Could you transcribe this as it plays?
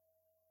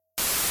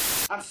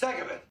I'm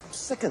sick of it. I'm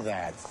sick of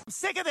that. I'm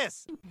sick of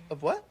this.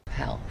 Of what?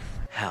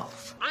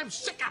 Health. I'm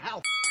sick of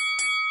health.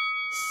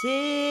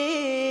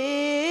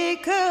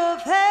 Sick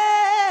of health.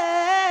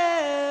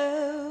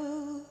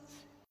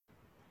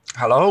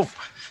 Hello,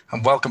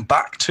 and welcome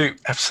back to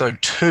episode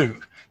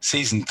 2,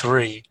 season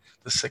 3,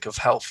 the Sick of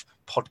Health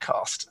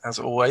podcast. As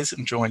always,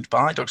 I'm joined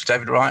by Dr.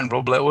 David Wright and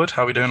Rob Littlewood.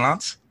 How are we doing,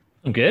 lads?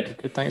 I'm good.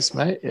 Good, thanks,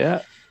 mate.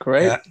 Yeah,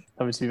 great. Yeah.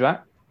 Happy to be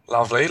back.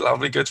 Lovely.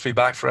 Good to be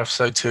back for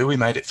episode 2. We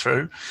made it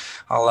through.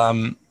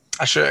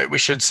 We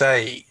should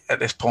say at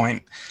this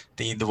point,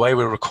 the way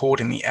we're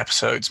recording the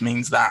episodes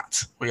means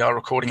that we are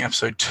recording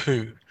episode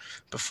 2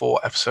 before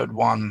episode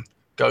 1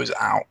 goes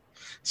out.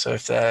 So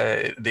if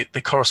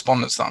the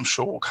correspondence that I'm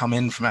sure will come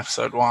in from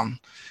episode 1,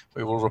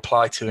 we will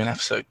reply to in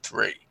episode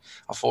 3.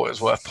 I thought it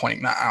was worth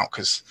pointing that out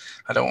because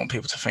I don't want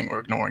people to think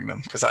we're ignoring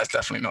them, because that's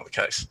definitely not the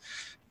case.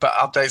 But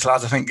updates,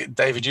 lads. I think,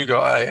 David, you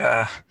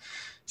got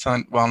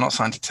something, well, not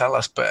something to tell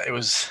us, but it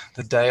was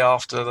the day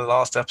after the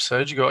last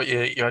episode. You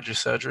had your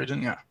surgery,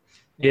 didn't you?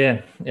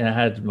 Yeah, I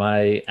had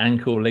my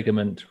ankle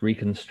ligament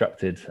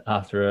reconstructed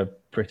after a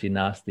pretty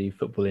nasty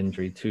football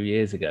injury 2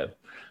 years ago.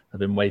 I've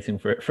been waiting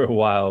for it for a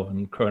while,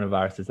 and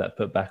coronavirus that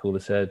put back all the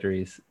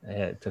surgeries.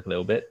 It took a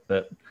little bit,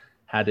 but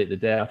had it the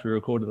day after we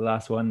recorded the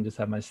last one. Just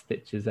had my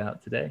stitches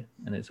out today,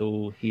 and it's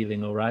all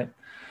healing all right.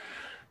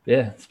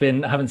 Yeah, I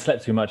haven't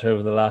slept too much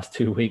over the last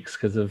 2 weeks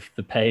because of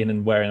the pain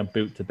and wearing a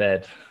boot to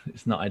bed.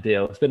 It's not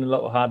ideal. It's been a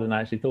lot harder than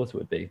I actually thought it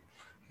would be,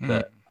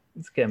 but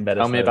it's getting better.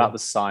 Tell me about the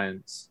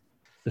science.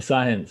 The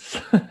science.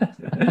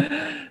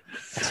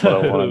 That's what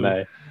I want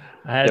to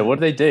know. What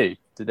did they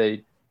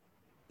do?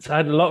 So I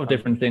had a lot of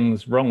different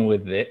things wrong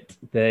with it.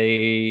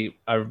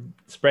 I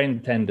sprained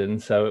the tendon,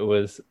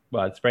 so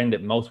I'd sprained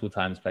it multiple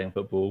times playing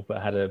football, but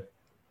I had a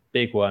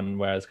big one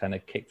where I was kind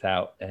of kicked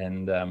out,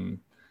 and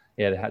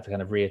they had to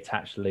kind of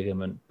reattach the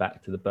ligament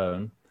back to the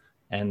bone.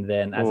 And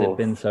then as it'd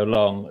been so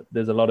long,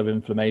 there's a lot of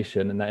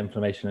inflammation, and that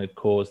inflammation had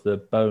caused the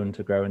bone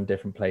to grow in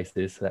different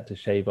places, so I had to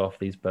shave off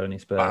these bony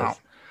spurs. Wow.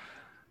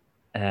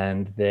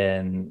 And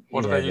then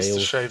what do they use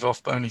to shave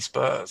off bony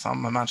spurs?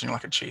 I'm imagining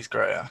like a cheese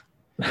grater.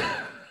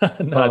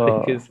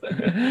 No,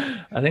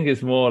 I think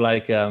it's more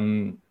like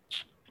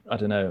I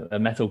don't know, a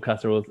metal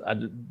cutter or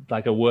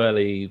like a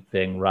whirly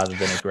thing rather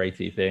than a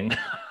graty thing.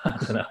 I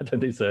don't know. I don't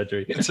do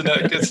surgery. Good to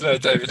know.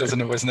 David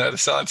doesn't always know the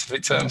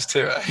scientific terms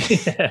too.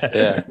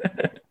 Yeah.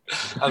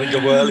 I think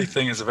a whirly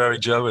thing is a very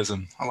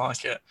Joeism. I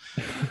like it.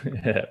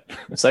 Yeah.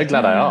 I'm so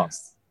glad I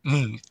asked.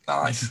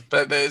 Nice.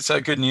 But so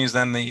good news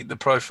then. The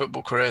pro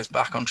football career is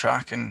back on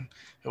track, and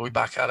you'll be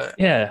back at it.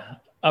 Yeah,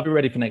 I'll be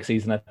ready for next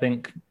season, I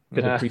think.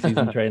 Bit of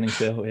pre-season training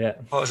still, yeah.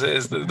 What is it?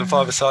 Is the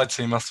five-a-side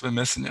team must have been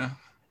missing you?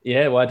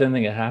 Yeah, well, I don't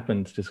think it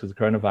happened just because of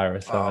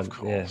coronavirus. So of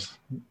course.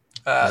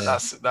 Yeah.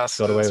 That's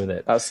got away with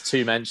it. That's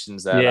 2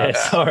 mentions there. Yeah,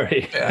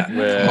 sorry.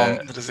 Yeah,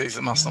 the disease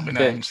that must not be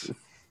named.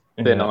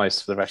 Bit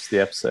nice for the rest of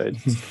the episode.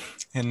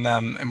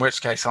 In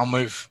which case, I'll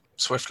move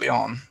swiftly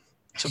on.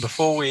 So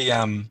before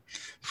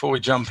we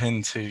jump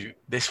into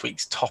this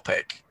week's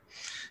topic,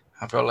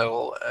 I've got a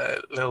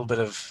little bit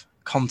of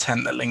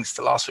content that links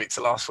to last week.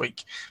 So last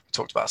week we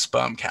talked about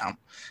sperm count,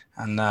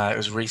 and it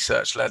was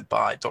research led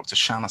by Dr.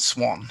 Shanna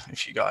Swan,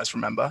 if you guys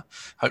remember,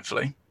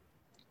 hopefully.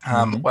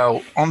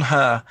 Well, on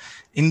her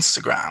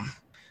Instagram,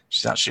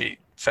 she's actually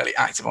fairly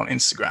active on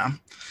Instagram.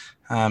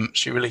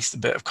 She released a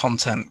bit of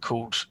content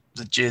called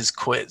the Jizz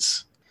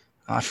Quiz.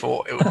 And I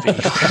thought it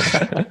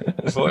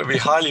would be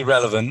highly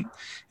relevant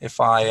if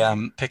I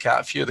pick out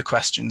a few of the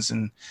questions,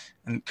 and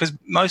because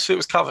most of it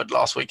was covered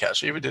last week,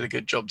 actually. We did a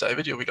good job,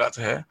 David. You'll be glad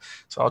to hear.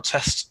 So I'll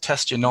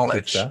test your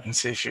knowledge and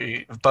see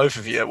if both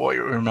of you, what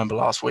you remember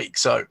last week.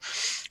 So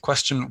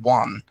question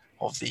 1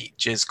 of the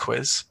Jizz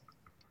Quiz.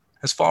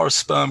 As far as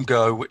sperm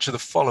go, which of the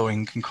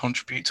following can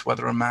contribute to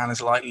whether a man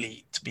is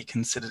likely to be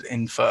considered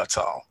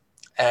infertile?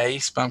 A,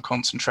 sperm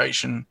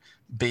concentration.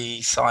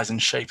 B, size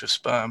and shape of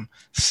sperm.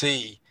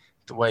 C,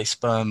 the way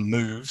sperm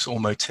moves or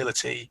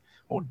motility.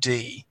 Or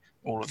D,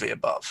 all of the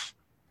above.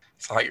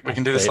 It's like we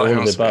can do this like Who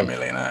Wants to Be a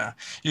Millionaire.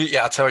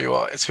 I'll tell you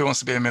what, it's Who Wants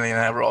to Be a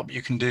Millionaire, Rob.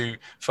 You can do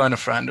Phone a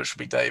Friend, which will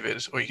be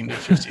David, or you can do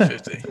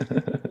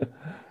 50-50.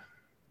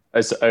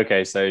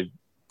 Okay, so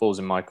ball's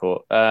in my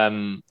court.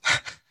 That's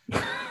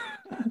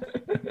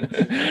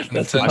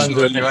the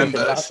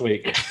last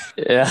week.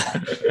 Yeah.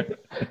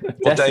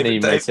 Well,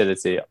 Definitely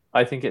motility.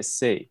 I think it's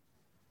C.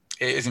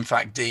 It is in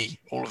fact D,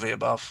 all of the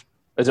above.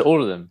 Is it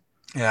all of them?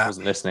 Yeah. I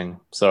wasn't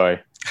listening. Sorry.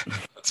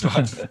 That's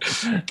fine.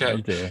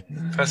 Okay.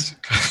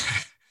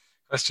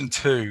 Question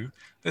 2.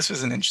 This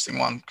was an interesting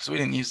one because we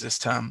didn't use this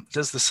term.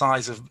 Does the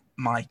size of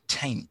my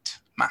taint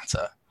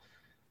matter?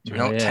 Do you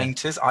know what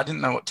taint is? I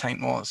didn't know what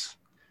taint was.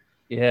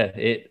 Yeah,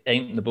 it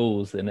ain't the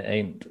balls and it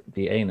ain't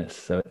the anus,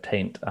 so it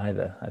taint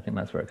either. I think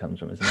that's where it comes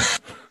from, isn't it?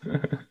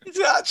 Is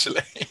it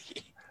actually?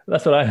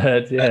 That's what I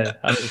heard, yeah.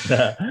 I was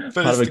part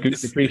of a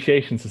Gooch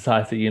Appreciation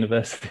Society at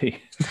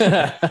university.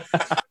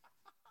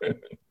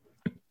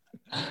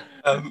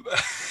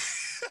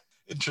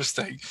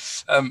 Interesting.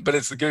 But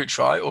it's the Gooch,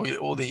 right?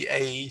 Or the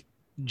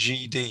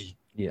AGD.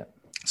 Yeah.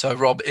 So,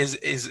 Rob, does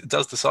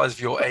the size of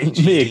your Me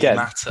AGE again.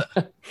 matter?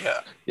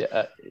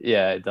 Yeah,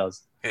 Yeah, it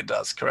does. it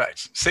does.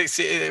 Correct.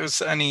 It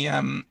was only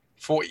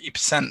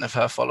 40% of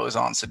her followers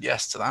answered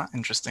yes to that.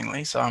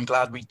 Interestingly, so I'm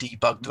glad we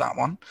debugged that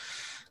one.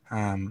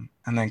 And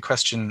then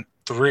question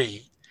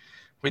 3.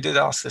 We did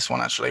ask this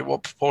one actually.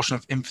 What proportion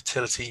of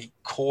infertility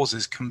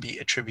causes can be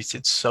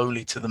attributed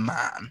solely to the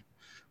man?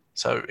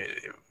 So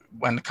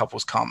when the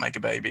couples can't make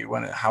a baby,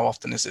 how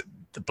often is it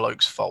the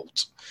bloke's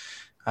fault?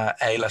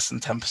 A, less than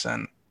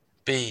 10%,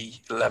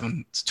 B,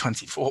 11 to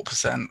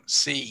 24%,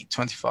 C,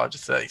 25 to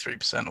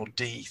 33%, or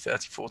D,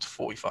 34 to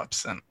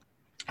 45%.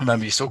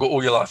 Remember, you still got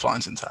all your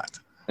lifelines intact.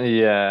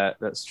 Yeah,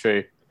 that's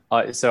true.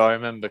 So I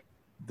remember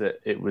that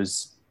it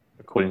was,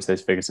 according to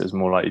those figures, it was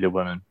more likely the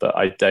woman, but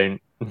I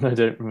don't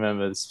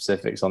remember the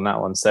specifics on that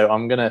one. So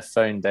I'm gonna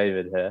phone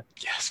David here.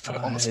 Yes, put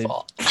it on the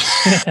spot.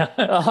 I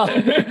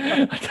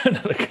don't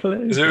have a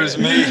clue. It was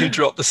me who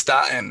dropped the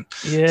stat in.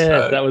 Yeah,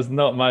 So- that was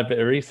not my bit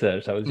of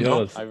research. That was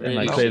yours. I and really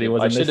I should've- clearly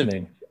wasn't I should've-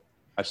 listening.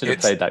 I should have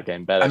It's- played that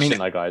game better, I mean-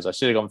 shouldn't I, guys? I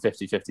should have gone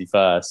 50-50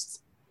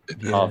 first,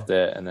 Yeah. halved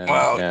it, and then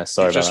Well,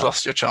 sorry you just about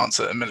lost your chance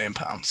at £1 million.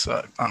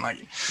 So unlike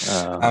you.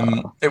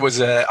 that. It was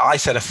I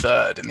said a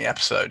third in the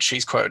episode.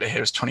 She's quoted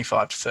here as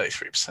 25 to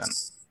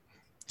 33%.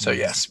 So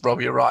yes,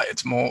 Rob, you're right.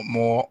 It's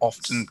more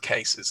often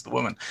cases the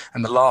woman.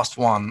 And the last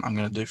one I'm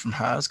going to do from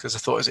hers because I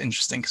thought it was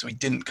interesting because we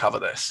didn't cover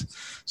this.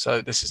 So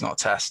this is not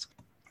a test.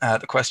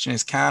 The question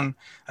is, can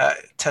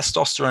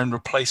testosterone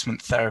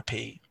replacement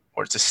therapy,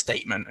 or it's a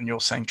statement, and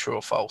you're saying true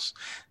or false,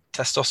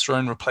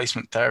 testosterone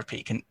replacement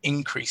therapy can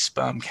increase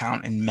sperm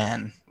count in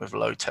men with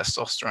low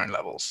testosterone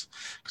levels?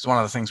 Because one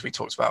of the things we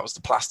talked about was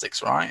the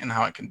plastics, right? And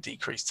how it can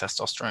decrease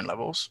testosterone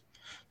levels.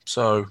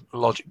 So a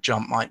logic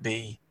jump might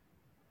be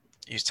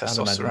use I'd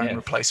imagine testosterone yes.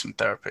 replacement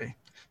therapy.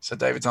 So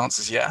David's answer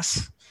is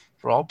yes.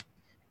 Rob?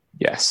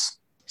 Yes.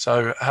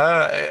 So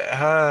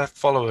her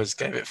followers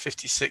gave it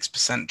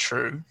 56%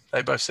 true.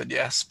 They both said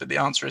yes, but the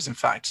answer is in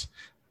fact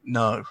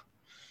no.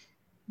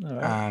 All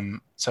right.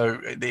 So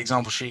the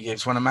example she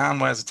gives, when a man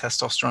wears a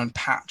testosterone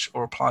patch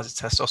or applies a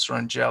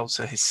testosterone gel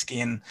to his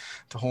skin,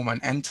 the hormone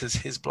enters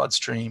his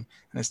bloodstream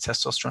and his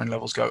testosterone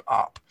levels go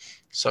up.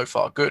 So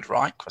far, good,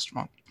 right? Question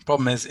mark.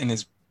 Problem is, in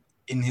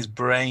his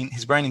brain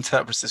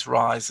interprets this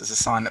rise as a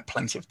sign that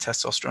plenty of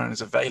testosterone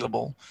is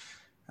available,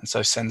 and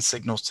so sends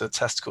signals to the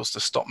testicles to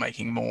stop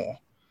making more.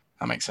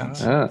 That makes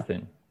sense. Oh,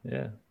 interesting.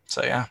 Yeah.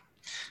 So yeah,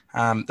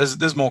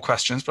 there's more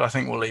questions, but I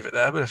think we'll leave it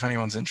there. But if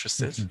anyone's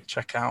interested,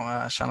 check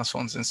out Shanna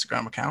Swan's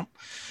Instagram account.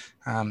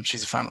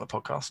 She's a fan of the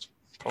podcast,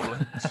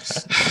 probably.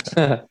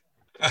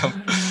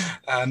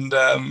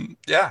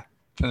 Yeah,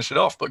 finish it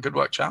off. But good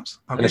work, chaps.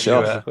 I'll Finish give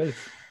it you, off. Please.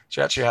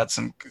 she actually had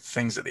some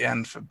things at the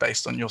end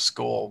based on your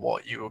score,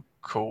 what you were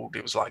called.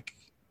 It was like,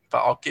 but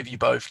I'll give you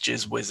both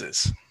jizz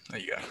whizzes.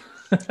 There you go.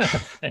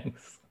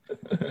 Thanks.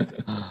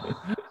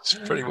 It's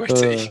pretty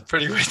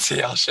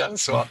witty. I'll share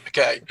this one.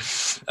 Okay.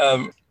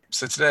 So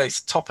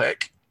today's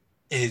topic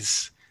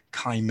is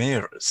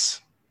chimeras.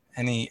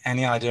 Any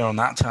idea on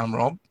that term,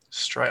 Rob?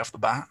 Straight off the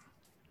bat.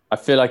 I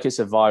feel like it's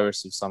a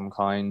virus of some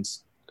kind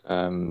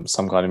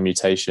of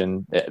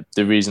mutation.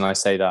 The reason I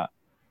say that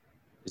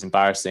is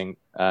embarrassing.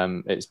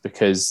 It's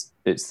because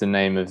it's the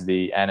name of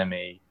the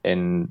enemy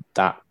in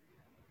that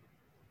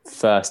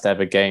first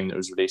ever game that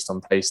was released on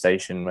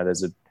PlayStation, where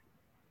there's a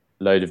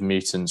load of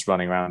mutants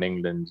running around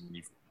England, and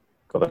you've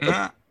got to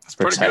That's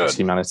pretty protect good.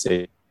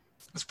 humanity.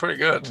 It's pretty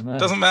good. Oh, no.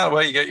 Doesn't matter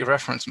where you get your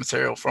reference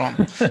material from,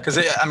 because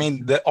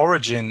the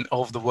origin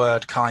of the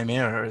word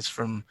chimera is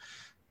from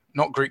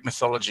not Greek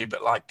mythology,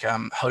 but like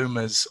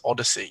Homer's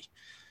Odyssey,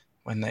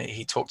 when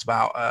he talked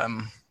about.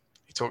 I'm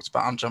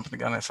jumping the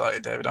gun slightly,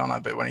 David, aren't I?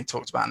 But when he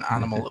talked about an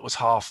animal that was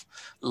half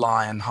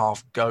lion,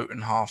 half goat,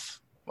 and half,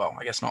 well,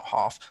 I guess not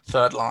half,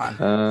 third lion,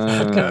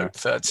 third goat,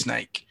 third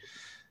snake.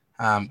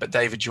 But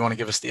David, do you want to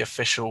give us the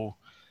official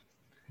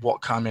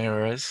what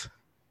chimera is?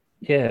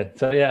 Yeah.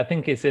 So yeah, I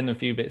think it's in a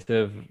few bits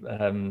of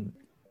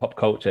pop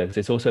culture, because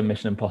it's also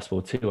Mission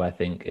Impossible 2, I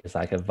think. It's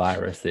like a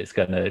virus that's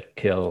going to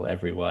kill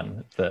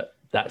everyone, but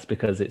that's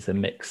because it's a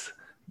mixed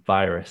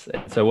virus.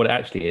 So what it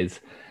actually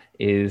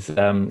is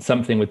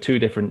something with two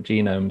different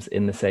genomes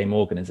in the same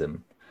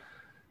organism.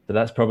 So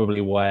that's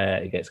probably where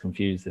it gets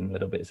confused in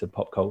little bits of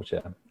pop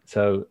culture.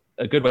 So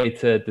a good way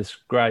to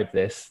describe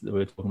this, we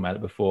were talking about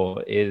it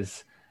before,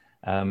 is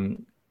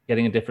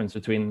getting a difference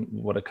between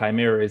what a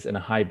chimera is and a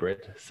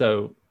hybrid.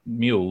 So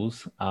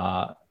mules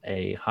are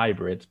a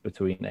hybrid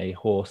between a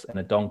horse and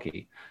a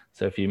donkey.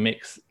 So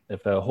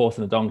if a horse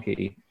and a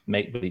donkey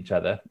mate with each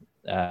other,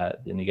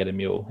 then you get a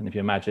mule. And if you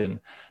imagine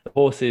the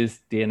horse's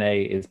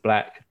DNA is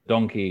black,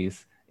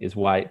 donkey's is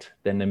white,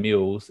 then the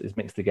mule's is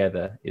mixed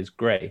together is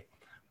gray.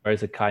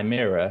 Whereas a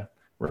chimera,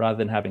 rather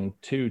than having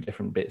two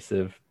different bits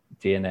of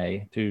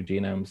DNA, two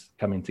genomes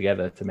coming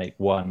together to make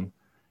one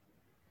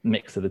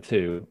mix of the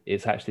two,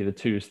 it's actually the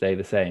two stay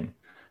the same.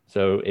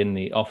 So in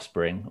the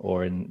offspring,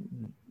 or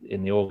in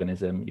the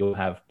organism, you'll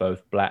have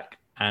both black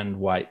and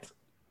white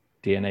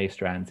DNA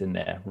strands in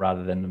there,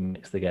 rather than them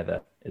mixed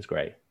together is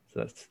gray.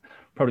 So that's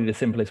probably the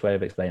simplest way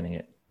of explaining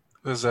it.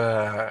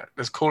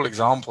 There's cool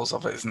examples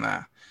of it, isn't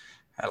there?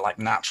 Like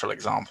natural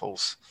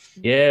examples.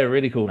 Yeah,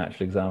 really cool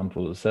natural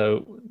examples.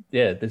 So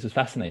yeah, this is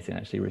fascinating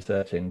actually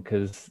researching,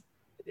 because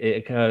it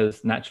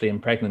occurs naturally in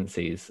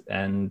pregnancies,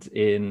 and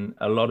in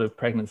a lot of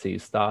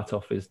pregnancies start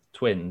off as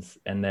twins,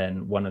 and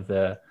then one of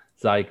the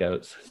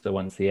zygotes, so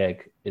once the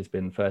egg has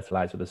been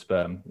fertilized with a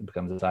sperm, it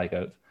becomes a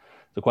zygote.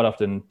 So quite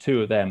often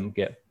two of them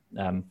get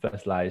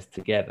fertilized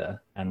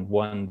together and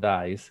one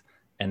dies,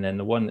 and then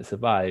the one that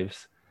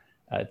survives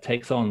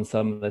takes on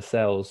some of the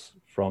cells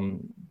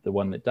from the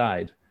one that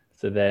died.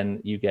 So then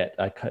you get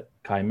a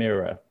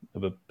chimera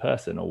of a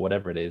person or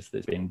whatever it is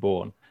that's being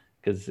born,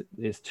 because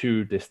it's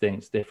two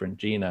distinct different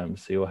genomes.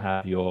 So you'll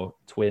have your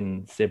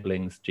twin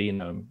siblings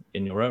genome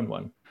in your own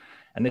one.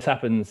 And this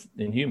happens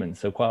in humans.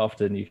 So quite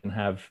often you can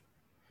have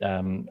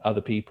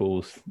other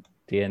people's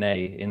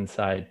DNA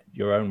inside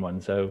your own one.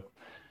 So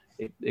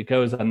it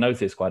goes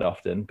unnoticed quite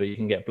often, but you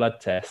can get blood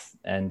tests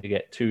and you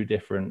get two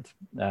different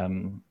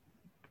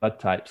blood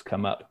types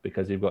come up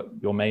because you've got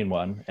your main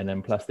one and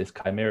then plus this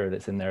chimera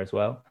that's in there as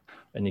well.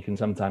 And you can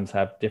sometimes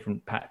have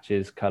different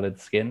patches colored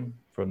skin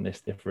from this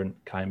different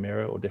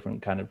chimera or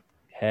different kind of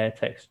hair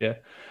texture.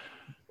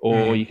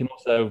 Or you can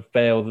also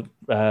fail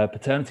the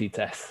paternity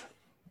tests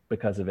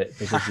because of it,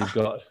 because you've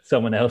got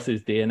someone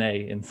else's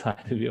DNA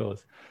inside of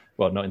yours.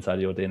 Well, not inside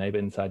your DNA, but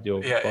inside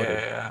your body.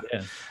 Yeah.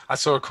 I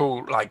saw a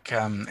cool, like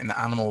in the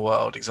animal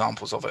world,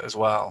 examples of it as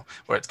well,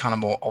 where it's kind of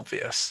more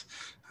obvious.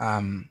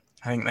 I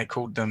think they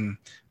called them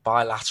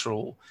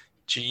bilateral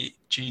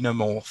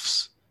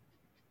genomorphs,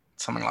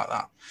 something like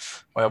that,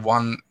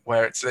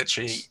 where it's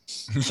literally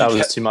that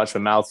was too much of a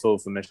mouthful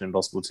for Mission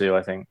Impossible 2.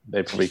 I think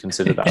they probably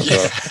considered that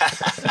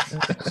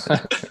as well.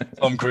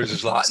 Tom Cruise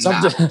was like,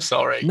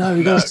 sorry. No,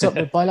 you gotta stop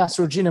the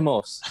bilateral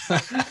genomorphs.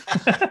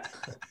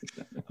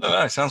 I don't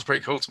know, it sounds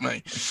pretty cool to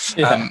me.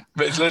 Yeah.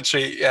 But it's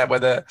literally,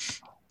 where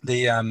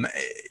the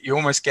you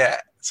almost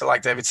get, so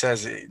like David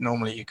says,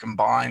 normally you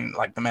combine,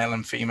 like the male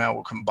and female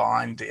will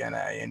combine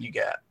DNA and you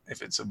get,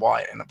 if it's a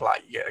white and a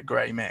black, you get a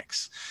grey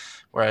mix.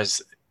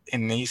 Whereas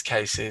in these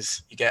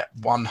cases, you get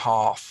one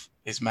half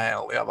is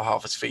male, the other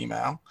half is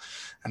female.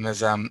 And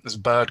there's a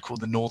bird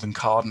called the northern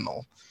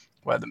cardinal,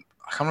 where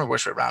I can't remember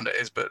which way around it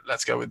is, but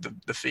let's go with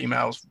the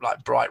female's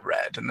like bright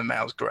red and the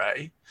male's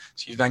grey.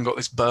 So you've then got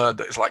this bird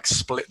that is like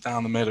split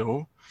down the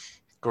middle,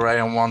 grey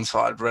on one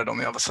side, red on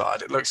the other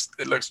side. It looks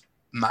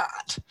mad.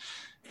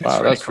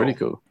 Wow, that's really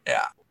cool.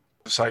 Yeah.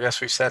 So I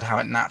guess we've said how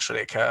it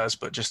naturally occurs,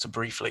 but just to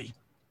briefly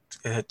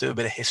do a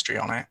bit of history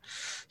on it.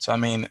 So I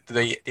mean,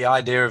 the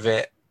idea of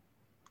it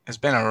has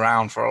been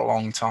around for a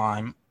long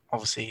time.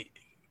 Obviously,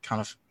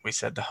 kind of, we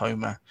said the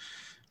Homer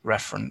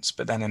reference,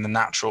 but then in the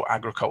natural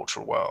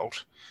agricultural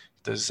world,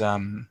 there's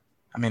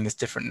there's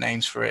different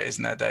names for it,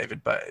 isn't there,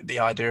 David? But the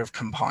idea of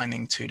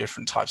combining two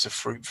different types of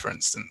fruit, for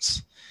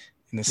instance,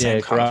 in the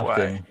same kind of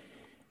way.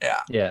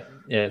 Yeah.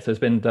 So it's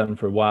been done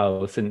for a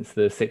while, since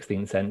the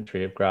 16th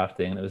century of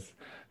grafting. It was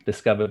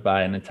discovered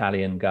by an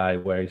Italian guy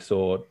where he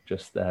saw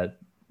just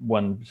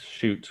one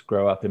shoot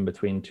grow up in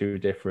between two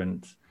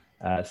different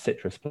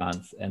citrus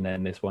plants, and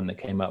then this one that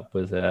came up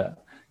was a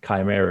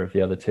chimera of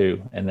the other two,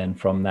 and then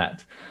from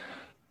that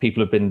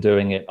people have been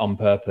doing it on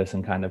purpose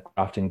and kind of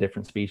grafting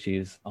different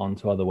species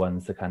onto other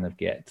ones to kind of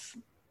get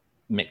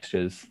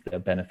mixtures that are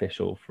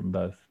beneficial from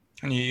both.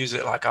 And you use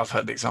it, like I've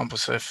heard the example,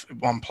 so if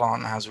one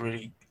plant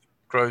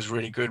grows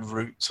really good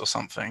roots or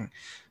something,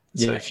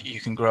 so if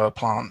you can grow a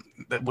plant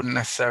that wouldn't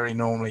necessarily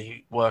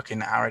normally work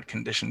in arid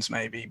conditions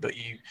maybe, but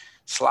you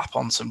slap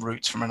on some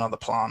roots from another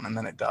plant and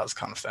then it does,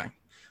 kind of thing.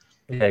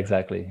 Yeah,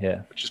 exactly.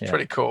 Yeah, which is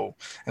pretty cool.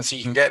 And so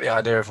you can get the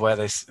idea of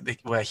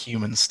where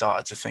humans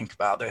started to think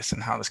about this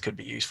and how this could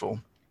be useful.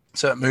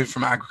 So it moved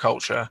from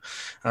agriculture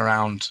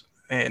around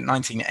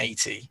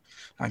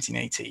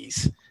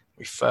 1980s.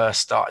 We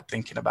first started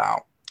thinking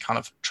about kind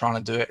of trying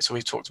to do it. So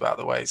we've talked about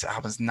the ways it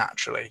happens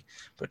naturally,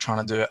 but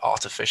trying to do it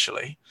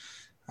artificially.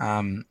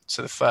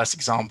 So the first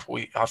example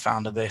I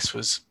found of this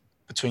was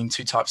between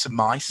two types of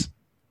mice,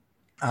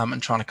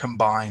 and trying to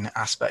combine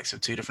aspects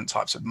of two different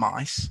types of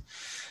mice.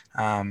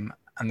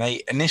 And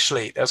they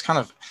initially, it was kind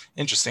of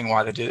interesting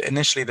why they did it.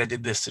 Initially, they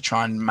did this to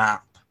try and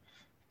map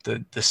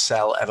the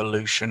cell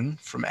evolution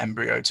from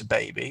embryo to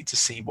baby to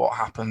see what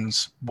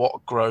happens,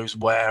 what grows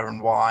where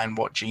and why, and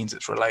what genes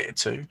it's related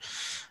to,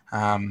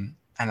 and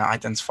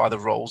identify the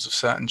roles of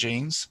certain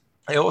genes.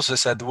 They also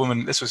said the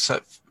woman, this was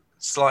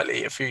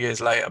slightly a few years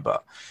later,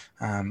 but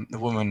the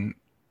woman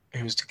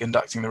who was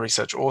conducting the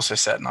research also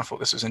said, and I thought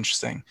this was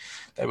interesting,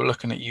 they were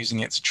looking at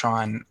using it to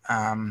try and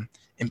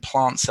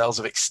implant cells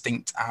of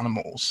extinct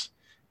animals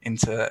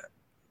into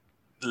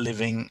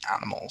living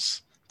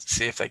animals to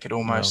see if they could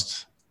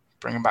almost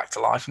bring them back to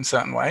life in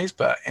certain ways,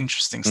 but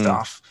interesting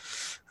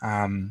stuff.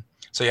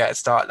 So yeah,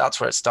 that's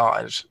where it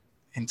started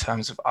in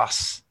terms of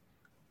us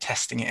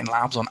testing it in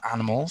labs on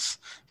animals.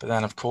 But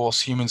then of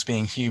course, humans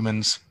being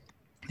humans,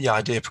 the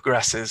idea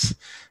progresses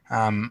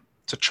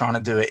to trying to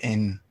do it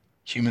in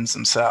humans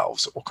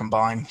themselves, or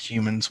combine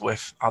humans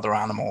with other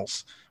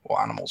animals,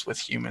 or animals with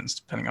humans,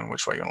 depending on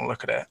which way you want to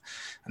look at it.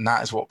 And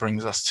that is what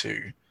brings us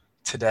to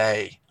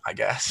today, I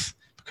guess,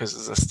 because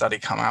there's a study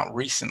come out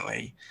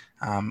recently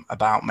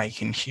about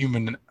making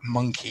human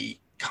monkey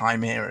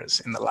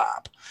chimeras in the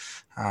lab.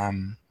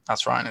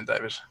 That's right, isn't it,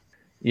 David?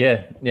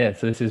 Yeah.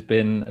 So this has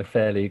been a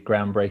fairly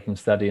groundbreaking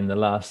study in the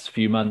last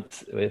few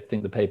months. I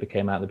think the paper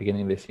came out at the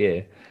beginning of this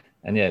year.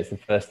 And yeah, it's the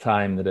first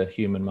time that a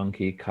human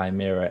monkey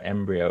chimera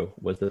embryo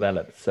was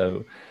developed.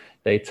 So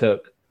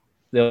the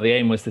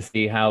aim was to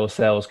see how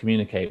cells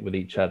communicate with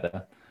each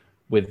other,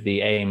 with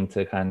the aim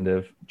to kind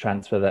of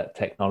transfer that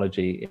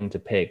technology into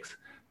pigs.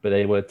 But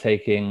they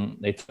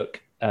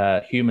took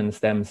human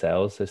stem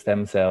cells. So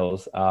stem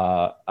cells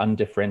are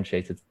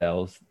undifferentiated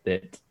cells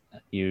that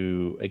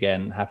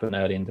happen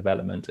early in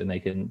development, and they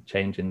can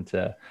change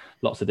into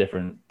lots of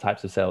different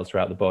types of cells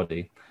throughout the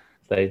body.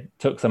 So they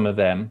took some of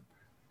them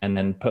and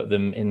then put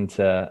them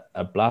into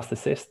a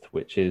blastocyst,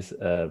 which is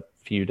a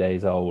few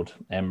days old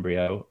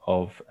embryo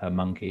of a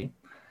monkey.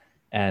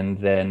 And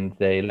then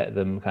they let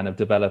them kind of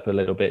develop a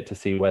little bit to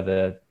see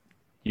whether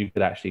you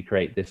could actually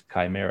create this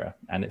chimera,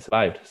 and it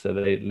survived. So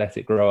they let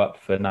it grow up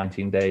for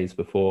 19 days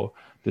before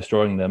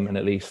destroying them, and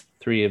at least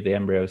 3 of the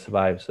embryos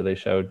survived. So they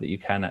showed that you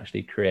can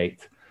actually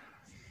create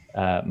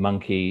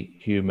monkey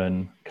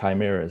human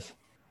chimeras.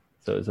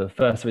 So it was a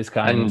first of its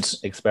kind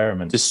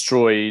experiment.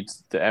 Destroyed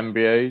the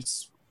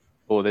embryos,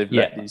 or they've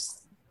let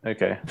these.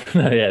 Okay.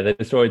 Yeah, they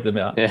destroyed them.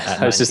 I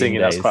was just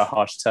thinking that's quite a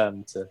harsh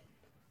term to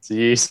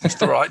use. It's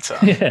the right term.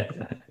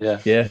 Yeah.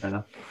 Fair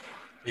enough.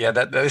 Yeah,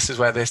 this is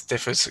where this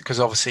differs, because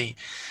obviously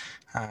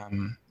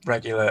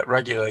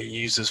regular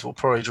users will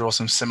probably draw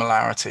some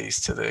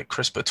similarities to the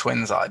CRISPR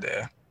twins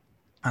idea,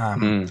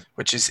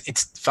 which is,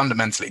 it's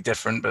fundamentally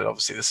different, but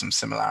obviously there's some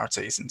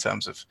similarities in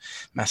terms of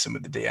messing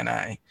with the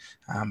DNA.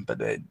 But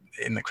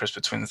in the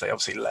CRISPR twins, they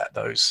obviously let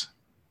those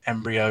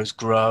embryos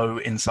grow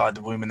inside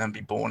the womb and then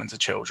be born into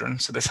children.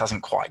 So this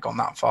hasn't quite gone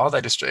that far.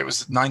 It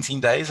was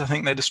 19 days, I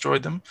think they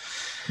destroyed them.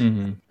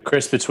 Mm-hmm.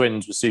 CRISPR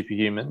twins were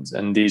superhumans,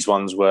 and these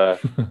ones were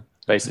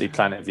basically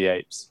Planet of the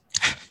Apes.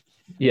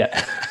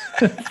 Yeah,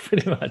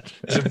 pretty much.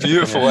 It's a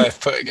beautiful way of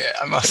putting it,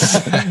 I must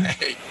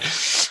say.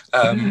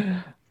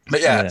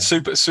 But yeah,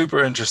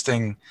 super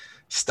interesting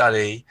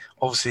study.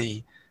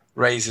 Obviously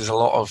raises a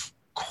lot of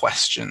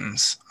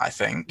questions, I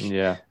think.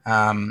 Yeah.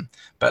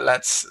 But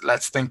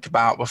let's think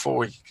about, before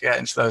we get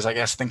into those, I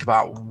guess, think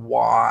about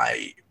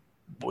why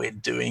we're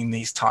doing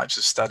these types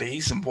of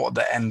studies and what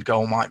the end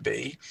goal might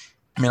be.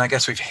 I mean, I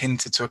guess we've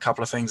hinted to a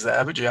couple of things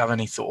there, but do you have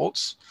any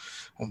thoughts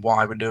on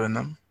why we're doing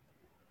them?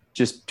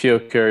 Just pure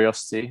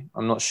curiosity.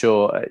 I'm not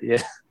sure.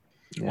 Yeah.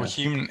 Well,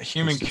 human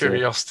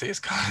curiosity is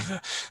kind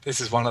of this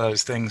is one of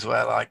those things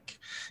where, like,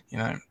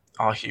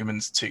 are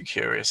humans too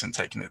curious and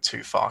taking it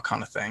too far,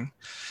 kind of thing.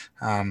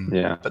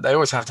 But they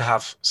always have to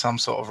have some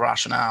sort of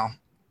rationale.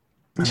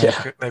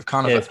 They've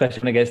kind of,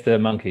 especially against the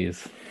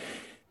monkeys.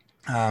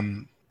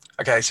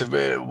 Okay, so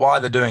why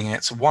they're doing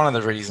it? So one of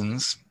the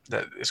reasons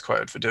that is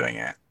quoted for doing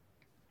it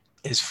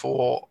is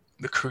for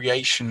the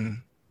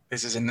creation.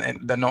 This is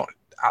they're not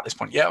at this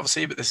point yet,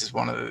 obviously, but this is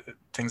one of the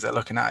things they're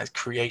looking at, is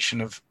creation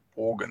of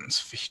organs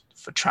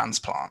for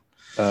transplant.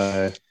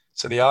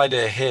 So the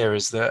idea here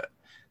is that,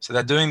 so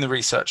they're doing the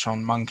research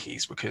on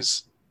monkeys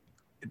because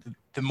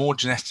the more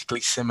genetically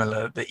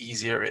similar, the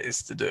easier it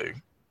is to do.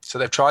 So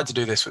they've tried to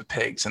do this with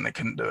pigs and they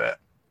couldn't do it.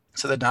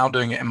 So they're now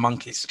doing it in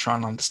monkeys to try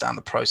and understand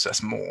the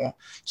process more,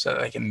 so that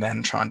they can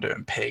then try and do it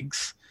in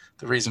pigs.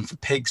 The reason for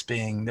pigs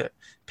being that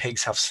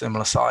pigs have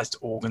similar sized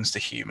organs to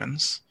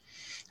humans.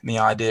 And the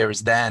idea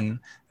is then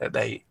that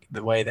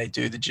the way they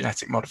do the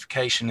genetic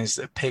modification is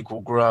that a pig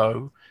will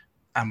grow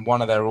and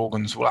one of their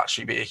organs will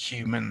actually be a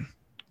human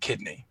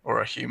kidney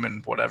or a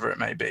human whatever it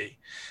may be.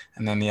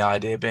 And then the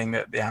idea being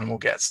that the animal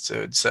gets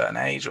to a certain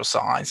age or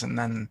size, and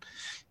then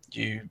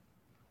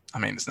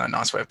there's no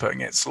nice way of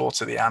putting it,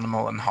 slaughter the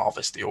animal and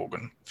harvest the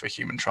organ for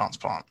human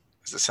transplant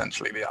is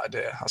essentially the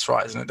idea. That's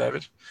right, isn't it,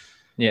 David?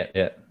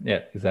 Yeah,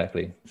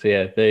 exactly.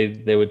 So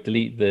they would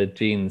delete the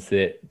genes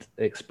that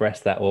express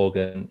that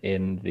organ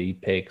in the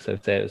pig. So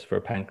say it was for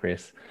a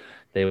pancreas,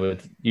 they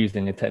would,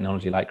 using a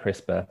technology like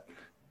CRISPR,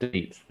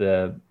 delete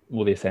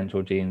all the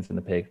essential genes in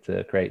the pig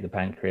to create the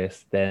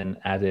pancreas, then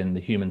add in the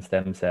human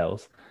stem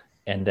cells,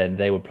 and then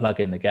they would plug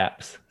in the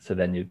gaps. So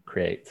then you'd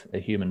create a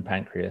human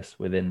pancreas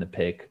within the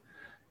pig.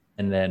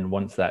 And then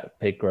once that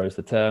pig grows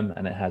to term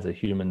and it has a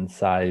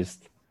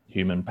human-sized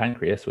human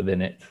pancreas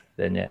within it,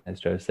 then as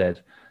Joe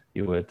said,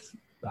 you would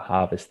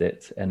harvest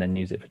it and then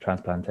use it for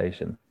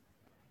transplantation.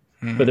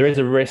 But there is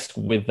a risk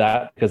with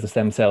that, because the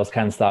stem cells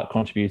can start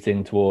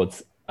contributing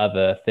towards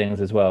other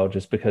things as well,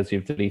 just because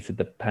you've deleted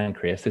the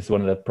pancreas. This is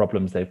one of the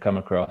problems they've come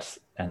across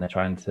and they're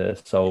trying to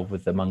solve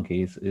with the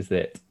monkeys, is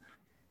that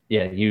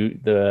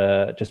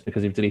just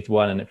because you've deleted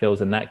one and it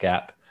fills in that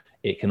gap,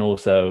 it can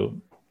also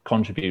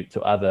contribute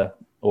to other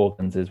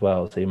organs as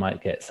well. So you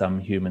might get some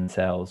human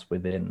cells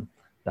within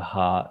the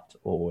heart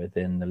or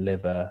within the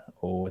liver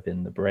or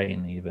within the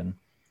brain even.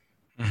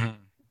 Mm-hmm.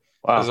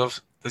 Wow.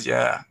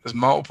 There's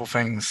multiple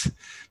things,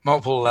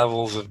 multiple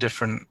levels of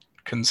different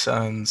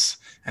concerns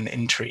and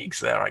intrigues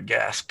there, I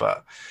guess.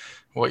 But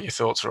What are your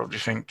thoughts, Rob? Do you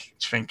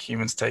think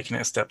humans taking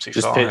it a step too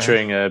Just far here?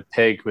 picturing a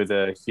pig with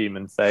a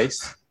human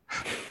face.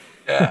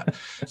 Yeah,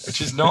 which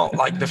is not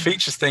like the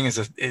features thing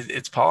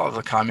it's part of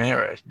the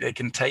chimera. They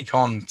can take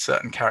on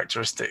certain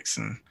characteristics,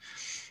 and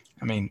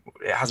I mean,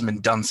 it hasn't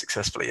been done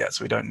successfully yet,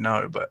 so we don't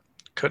know, but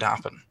could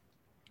happen.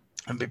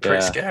 It'd be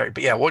pretty scary.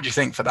 But yeah, what do you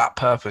think for that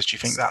purpose? Do you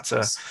think that's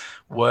a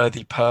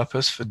worthy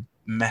purpose for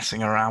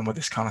messing around with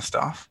this kind of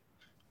stuff?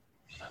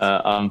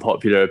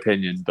 Unpopular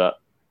opinion,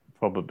 but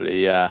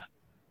probably, yeah.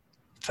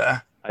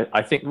 Fair.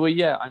 I think, well,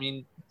 yeah, I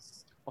mean,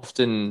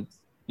 often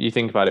you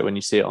think about it when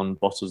you see it on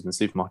bottles in the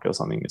supermarket or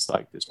something, it's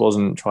like, this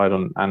wasn't tried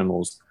on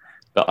animals.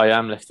 But I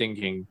am left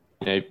thinking,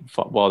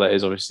 while that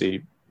is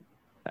obviously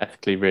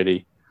ethically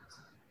really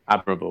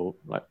admirable,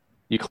 like,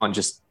 you can't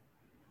just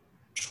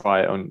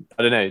try it on,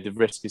 I don't know, the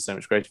risk is so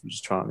much greater if you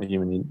just try it on a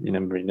human, you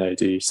never really know,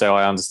 do you? So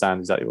I understand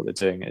exactly what they're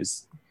doing. It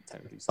is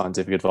technically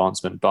scientific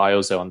advancement, but I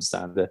also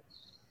understand that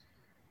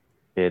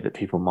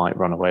people might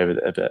run away with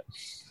it a bit.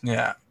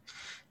 Yeah,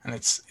 and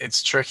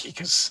it's tricky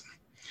because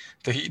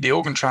the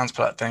organ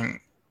transplant thing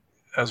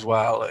as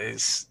well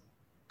is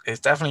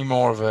definitely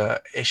more of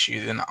a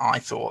issue than I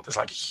thought. There's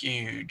like a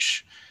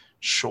huge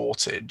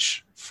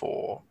shortage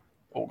for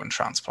organ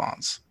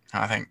transplants,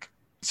 and I think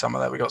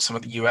we got some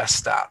of the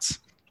US stats.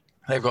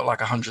 They've got like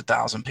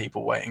 100,000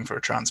 people waiting for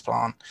a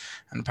transplant,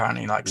 and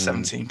apparently like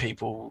 17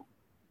 people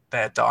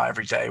there die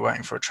every day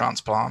waiting for a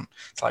transplant.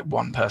 It's like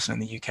one person in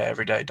the UK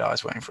every day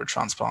dies waiting for a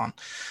transplant.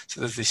 So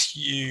there's this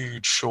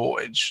huge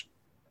shortage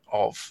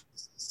of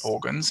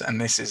organs, and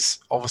this is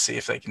obviously,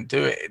 if they can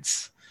do it,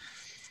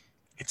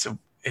 it's an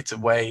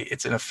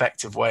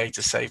effective way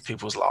to save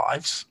people's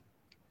lives.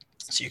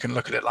 So you can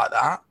look at it like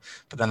that,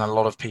 but then a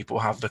lot of people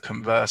have the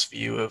converse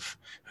view of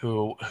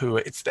who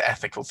it's the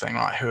ethical thing,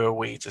 right? Who are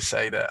we to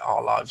say that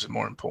our lives are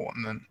more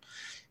important than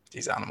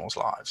these animals'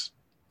 lives?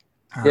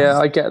 Yeah,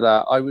 I get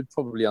that. I would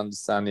probably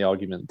understand the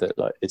argument that,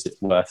 like, is it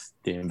worth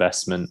the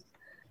investment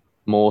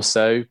more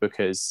so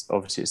because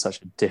obviously it's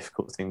such a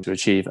difficult thing to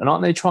achieve. And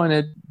aren't they trying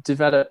to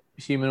develop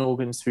human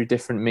organs through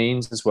different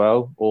means as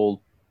well,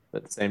 all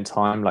at the same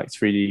time, like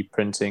 3D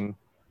printing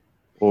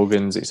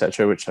organs,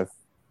 etc., which I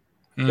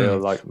feel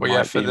like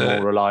might be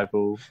more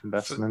reliable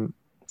investment.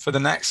 So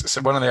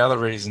one of the other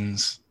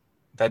reasons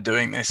they're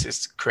doing this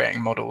is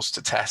creating models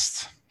to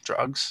test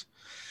drugs.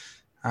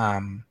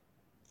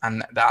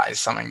 And that is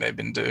something they've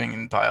been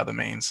doing by other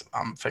means.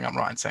 I think I'm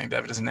right in saying,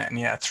 David, isn't it? And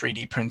yeah,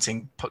 3D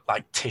printing, put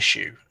like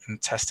tissue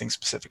and testing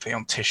specifically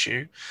on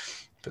tissue,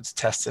 but to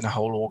test in a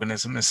whole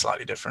organism is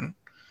slightly different.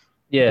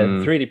 Yeah,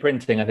 3D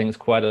printing, I think, is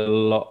quite a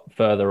lot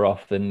further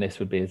off than this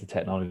would be as a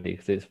technology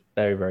because it's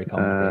very, very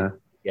complicated to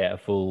get a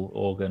full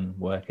organ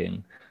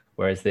working.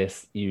 Whereas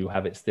this, you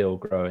have it still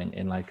growing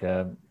in like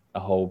a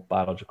whole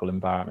biological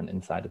environment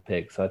inside a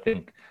pig. So I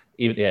think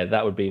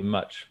that would be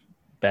much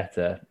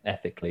better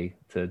ethically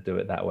to do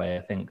it that way.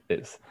 I think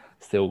it's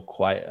still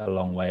quite a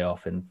long way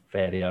off and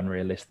fairly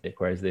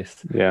unrealistic, whereas this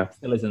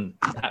still isn't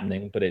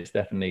happening, but it's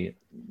definitely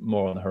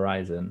more on the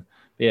horizon.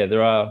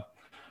 But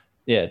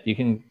you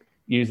can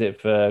use it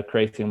for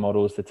creating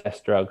models to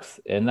test drugs,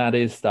 and that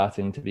is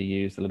starting to be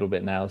used a little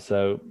bit now.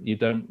 So you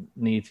don't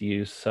need to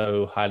use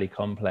so highly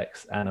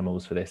complex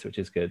animals for this, which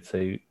is good.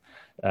 So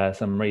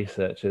some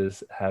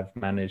researchers have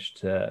managed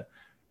to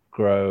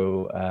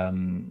grow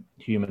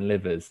human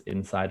livers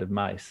inside of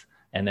mice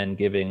and then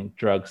giving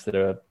drugs that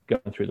are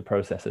going through the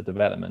process of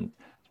development.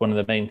 It's one of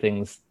the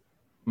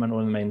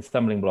main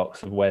stumbling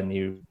blocks of when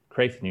you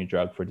create a new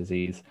drug for a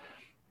disease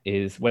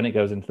is when it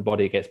goes into the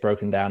body, it gets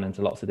broken down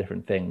into lots of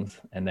different things,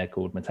 and they're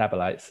called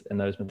metabolites. And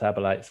those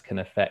metabolites can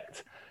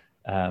affect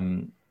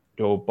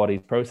your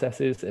body's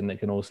processes, and it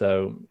can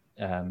also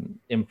have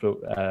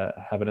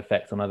an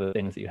effect on other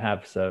things that you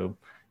have. So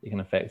it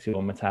can affect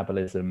your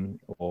metabolism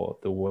or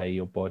the way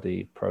your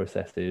body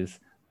processes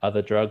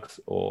other drugs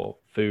or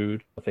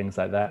food or things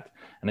like that.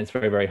 And it's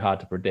very, very hard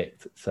to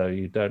predict. So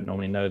you don't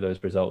normally know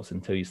those results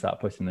until you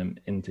start putting them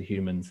into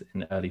humans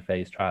in early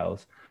phase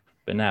trials.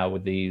 But now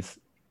with these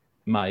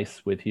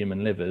mice with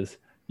human livers,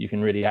 you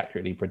can really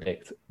accurately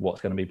predict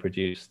what's going to be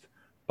produced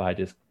by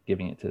just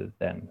giving it to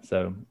them.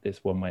 So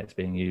it's one way it's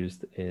being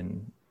used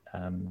in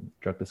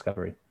drug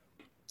discovery.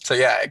 So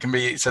yeah, it can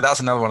be. So that's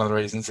another one of the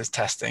reasons is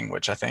testing,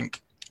 which I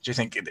think. Do you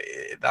think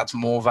that's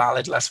more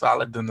valid, less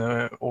valid than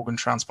the organ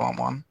transplant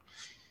one?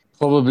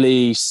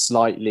 Probably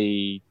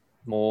slightly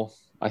more,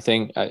 I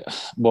think. I'm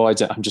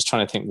just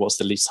trying to think what's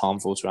the least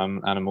harmful to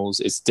animals.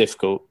 It's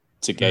difficult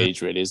to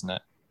gauge, really, isn't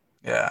it?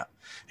 Yeah.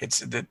 It's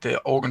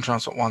the organ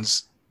transplant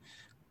one's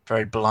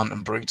very blunt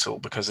and brutal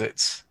because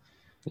it's...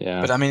 Yeah.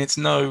 But I mean,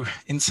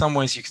 in some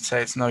ways you can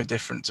say it's no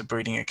different to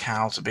breeding a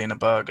cow to being a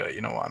burger,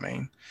 you know what I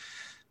mean?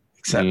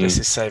 Except this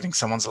is saving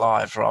someone's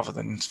life rather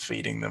than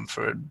feeding them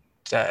for a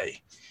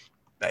day.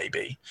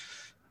 Maybe,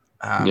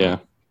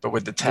 but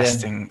with the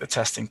testing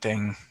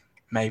thing,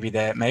 maybe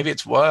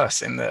it's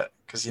worse in that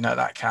because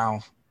that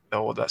cow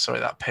or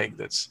that pig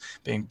that's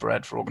being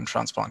bred for organ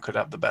transplant could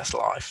have the best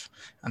life,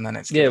 and then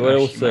it's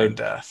humane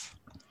death.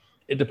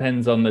 it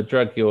depends on the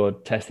drug you're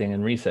testing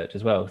and research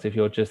as well. Because if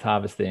you're just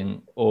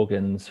harvesting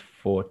organs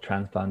for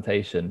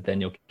transplantation,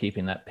 then you're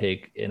keeping that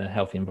pig in a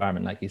healthy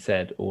environment, like you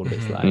said, all of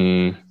its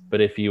life.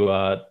 But if you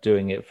are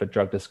doing it for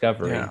drug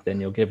discovery, then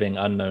you're giving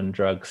unknown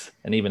drugs.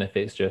 And even if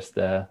it's just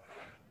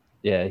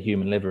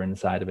human liver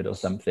inside of it or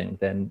something,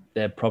 then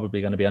they're probably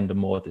going to be under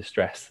more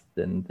distress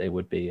than they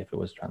would be if it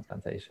was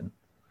transplantation.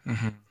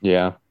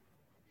 Yeah.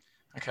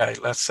 Okay,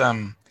 let's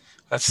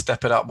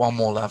step it up one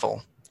more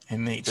level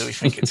in the do we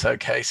think it's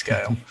okay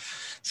scale.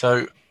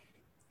 So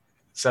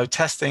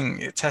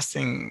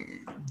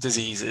testing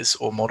diseases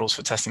or models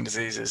for testing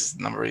diseases is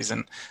another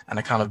reason, and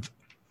a kind of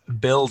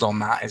build on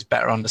that is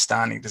better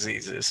understanding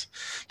diseases.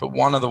 But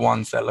one of the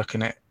ones they're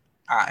looking at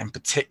in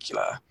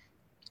particular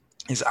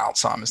is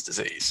Alzheimer's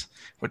disease,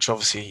 which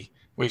obviously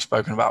we've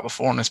spoken about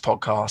before on this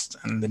podcast,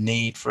 and the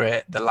need for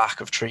it, the lack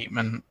of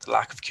treatment, the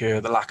lack of cure,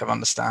 the lack of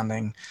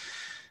understanding.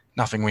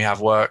 Nothing we have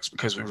works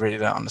because we really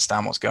don't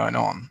understand what's going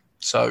on.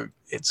 So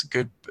it's a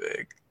good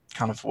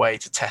kind of way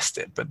to test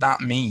it. But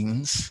that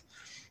means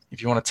if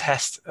you want to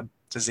test a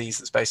disease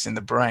that's based in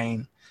the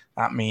brain,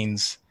 that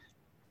means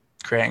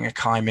creating a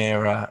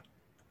chimera,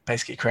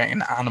 basically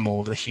creating an animal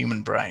with a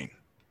human brain,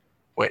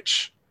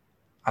 which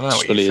I don't know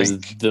what you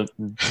think.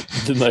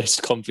 Is the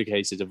most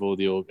complicated of all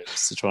the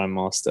organs to try and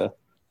master.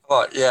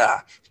 Well,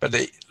 yeah, but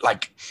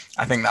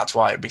I think that's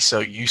why it'd be so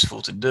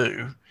useful to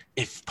do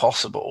if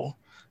possible.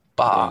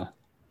 But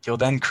you're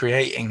then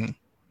creating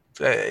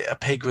a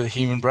pig with a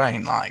human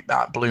brain. Like,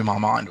 that blew my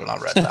mind when I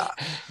read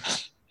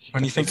that.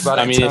 When you think about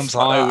it, in terms if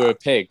like I that, were a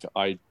pig,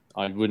 I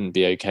wouldn't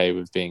be okay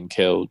with being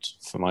killed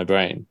for my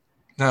brain.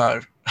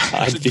 No,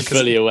 I'd be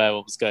fully aware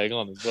what was going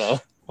on as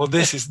well. Well,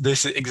 this is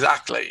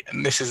exactly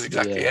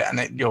it.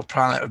 And your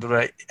Planet of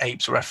the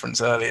Apes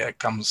reference earlier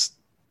comes.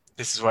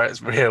 This is where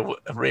it's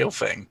a real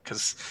thing,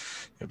 because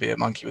it'll be a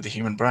monkey with a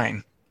human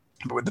brain.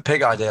 But with the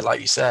pig idea,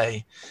 like you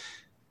say,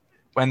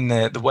 when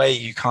the way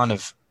you kind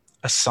of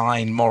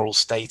assign moral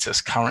status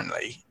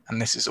currently,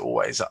 and this is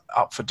always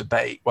up for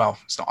debate. Well,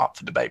 it's not up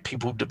for debate.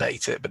 People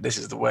debate it, but this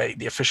is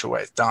the official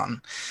way it's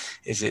done.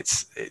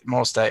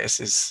 Moral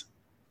status is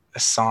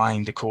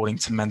assigned according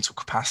to mental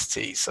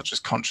capacities such as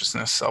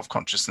consciousness,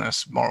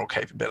 self-consciousness, moral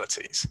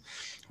capabilities,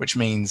 which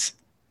means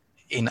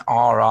in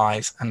our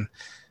eyes, and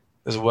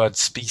there's a word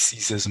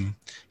speciesism,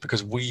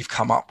 because we've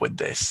come up with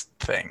this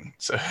thing.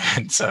 So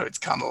it's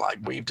kind of like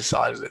we've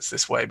decided it's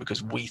this way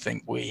because we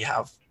think we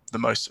have the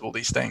most of all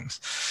these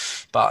things.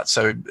 But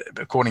so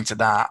according to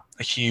that,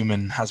 a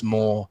human has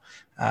more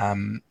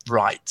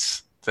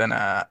rights than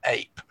an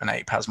ape. An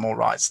ape has more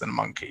rights than a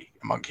monkey.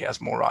 A monkey has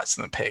more rights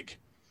than a pig.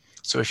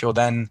 So if you're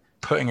then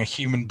putting a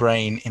human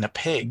brain in a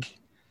pig,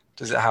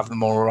 does it have the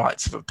moral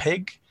rights of a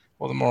pig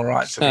or the moral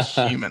rights of a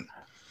human?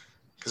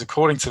 Because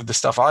according to the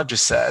stuff I've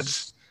just said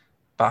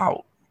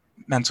about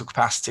mental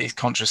capacities,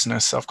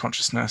 consciousness,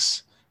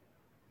 self-consciousness,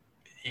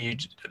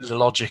 the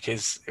logic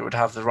is it would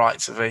have the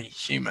rights of a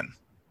human.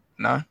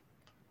 No?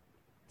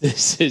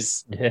 This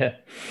is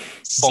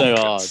so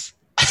bonkers.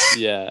 hard.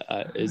 Yeah,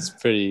 it's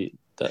pretty.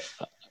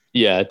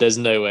 There's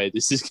no way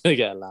this is going to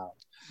get allowed.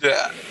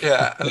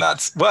 Yeah, and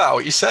that's, well,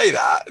 you say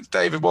that,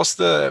 David. What's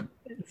the?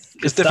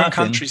 Because different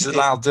countries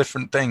allow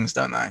different things,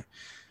 don't they?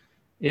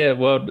 Yeah,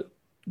 well,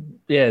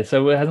 yeah.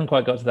 So it hasn't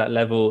quite got to that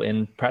level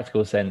in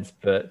practical sense,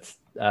 but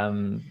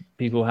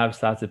people have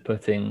started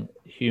putting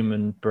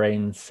human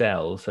brain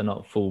cells, so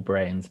not full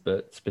brains,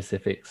 but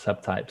specific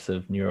subtypes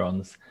of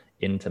neurons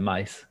into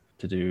mice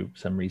to do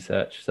some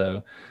research.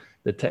 So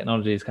the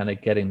technology is kind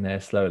of getting there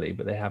slowly,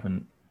 but they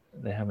haven't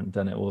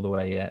done it all the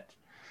way yet.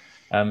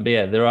 But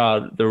yeah, there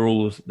are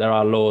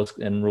laws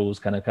and rules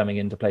kind of coming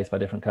into place by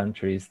different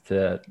countries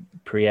to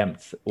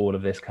preempt all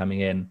of this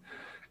coming in.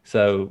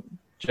 So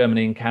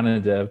Germany and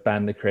Canada have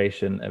banned the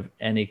creation of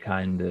any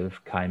kind of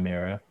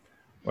chimera,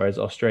 whereas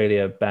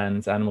Australia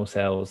bans animal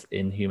cells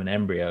in human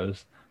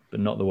embryos, but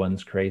not the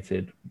ones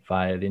created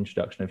via the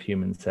introduction of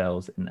human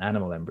cells in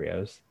animal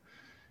embryos.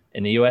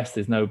 In the US,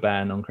 there's no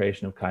ban on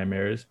creation of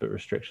chimeras, but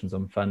restrictions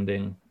on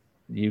funding.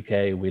 The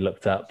UK, we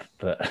looked up,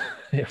 but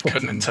it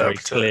wasn't very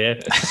clear.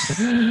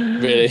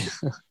 Really?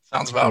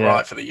 Sounds about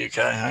right for the UK,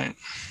 right?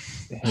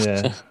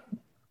 Yeah.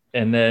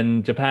 And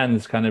then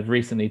Japan's kind of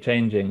recently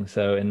changing.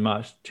 So in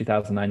March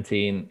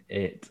 2019,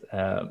 it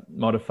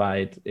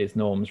modified its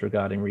norms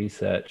regarding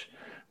research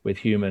with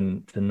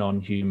human to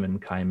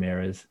non-human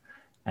chimeras.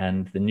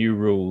 And the new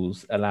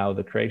rules allow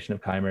the creation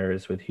of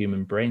chimeras with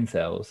human brain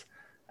cells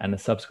and the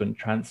subsequent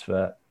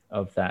transfer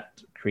of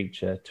that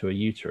creature to a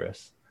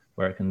uterus,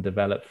 where it can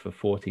develop for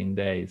 14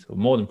 days or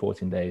more than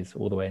 14 days,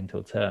 all the way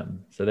until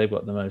term. So they've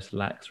got the most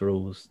lax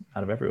rules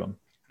out of everyone.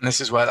 And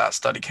this is where that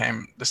study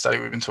the study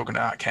we've been talking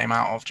about came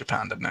out of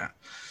Japan, didn't it?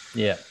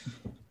 Yeah.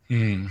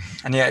 And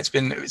yeah, it's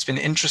been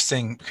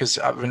interesting because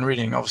I've been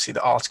reading obviously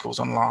the articles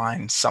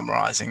online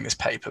summarizing this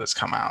paper that's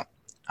come out,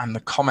 and the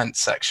comment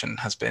section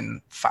has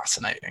been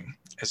fascinating,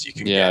 as you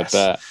can guess.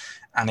 I bet.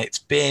 And it's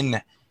been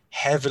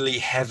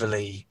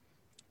heavily,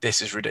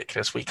 this is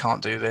ridiculous, we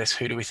can't do this,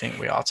 who do we think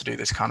we are to do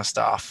this kind of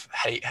stuff,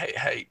 hate.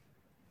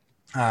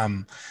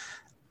 And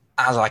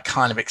as I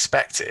kind of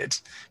expected.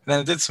 And then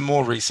I did some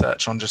more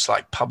research on just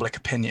like public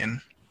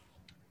opinion.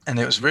 And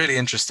it was really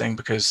interesting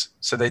because,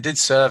 so they did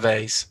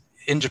surveys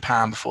in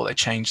Japan before they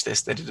changed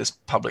this. They did this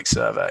public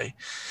survey.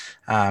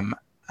 And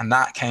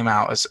that came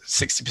out as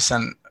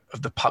 60%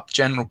 of the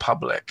general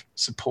public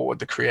supported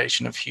the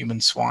creation of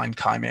human swine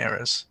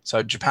chimeras.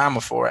 So Japan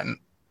were for it.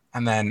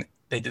 And then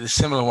they did a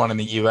similar one in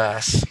the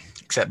US,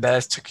 except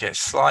theirs took it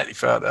slightly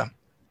further.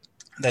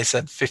 They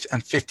said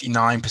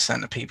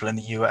 59% of people in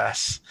the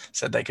US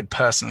said they could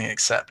personally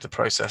accept the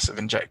process of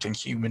injecting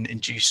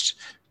human-induced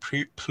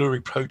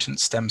pluripotent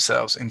stem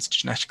cells into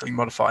genetically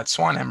modified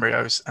swine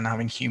embryos and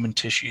having human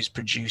tissues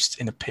produced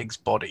in a pig's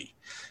body,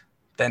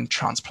 then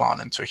transplant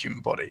into a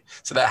human body.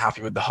 So they're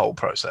happy with the whole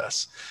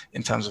process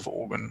in terms of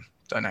organ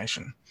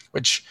donation,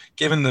 which,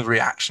 given the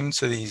reaction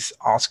to these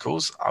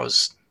articles, I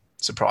was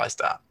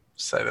surprised at,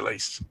 to say the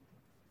least.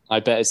 I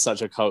bet it's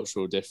such a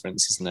cultural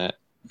difference, isn't it?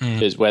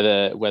 Is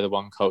whether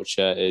one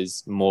culture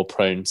is more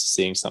prone to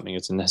seeing something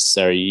as a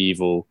necessary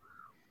evil,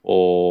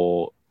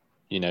 or,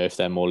 you know, if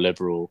they're more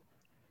liberal.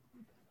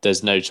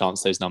 There's no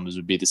chance those numbers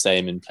would be the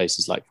same in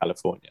places like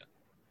California.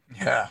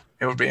 Yeah,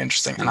 it would be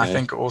interesting. And I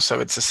think also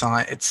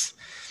it's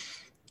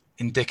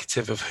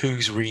indicative of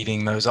who's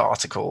reading those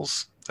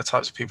articles, the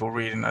types of people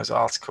reading those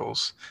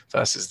articles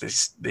versus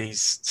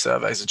these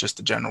surveys are just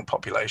the general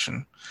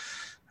population.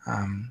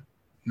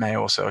 May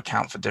also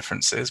account for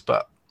differences,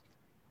 but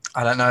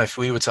I don't know if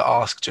we were to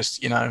ask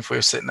just, you know, if we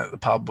were sitting at the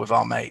pub with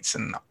our mates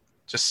and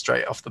just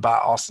straight off the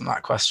bat asked them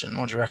that question,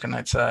 what do you reckon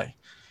they'd say?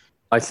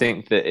 I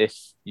think that if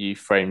you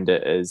framed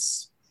it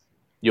as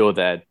you're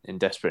there in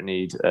desperate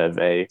need of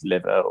a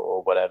liver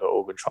or whatever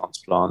organ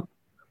transplant,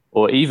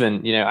 or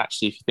even, you know,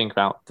 actually if you think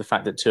about the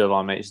fact that two of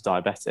our mates are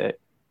diabetic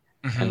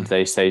and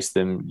they say to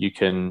them, you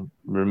can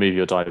remove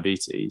your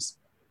diabetes,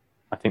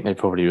 I think they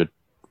probably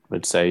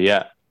would say,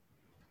 yeah,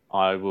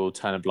 I will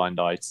turn a blind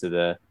eye to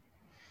the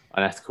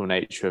unethical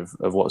nature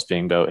of what's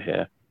being built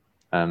here,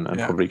 and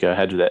probably go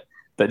ahead with it.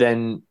 But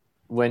then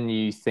when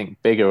you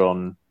think bigger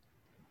on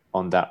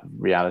that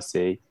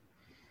reality,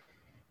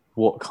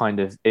 what kind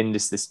of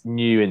this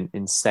new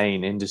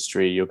insane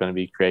industry you're going to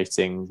be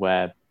creating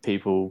where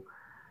people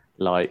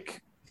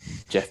like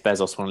Jeff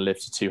Bezos want to live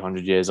to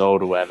 200 years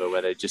old or whatever,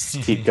 where they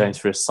just keep going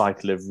through a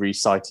cycle of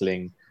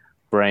recycling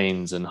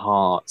brains and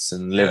hearts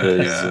and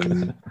livers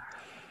and,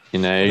 you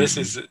know.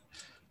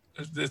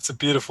 It's a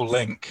beautiful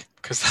link,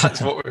 because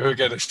that's what we were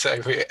going to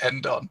say. We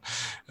end on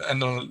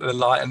the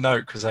lighter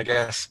note, because I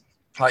guess,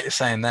 like you're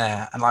saying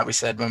there, and like we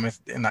said when we're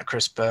in that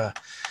CRISPR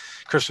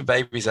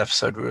babies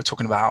episode, we were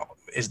talking about,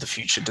 is the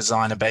future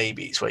designer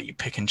babies, where you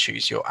pick and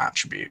choose your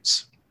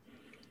attributes.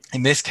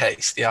 In this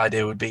case, the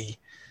idea would be,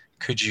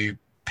 could you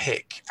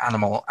pick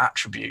animal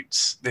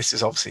attributes? This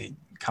is obviously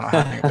kind of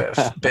having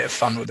a bit of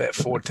fun with it,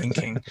 forward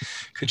thinking.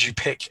 Could you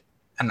pick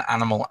an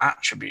animal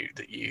attribute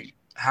that you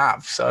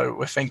have? So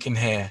we're thinking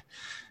here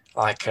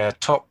like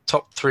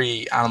top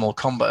 3 animal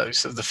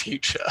combos of the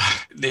future.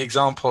 The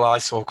example I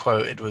saw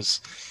quoted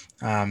was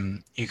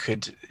you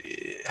could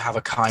have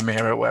a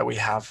chimera where we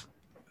have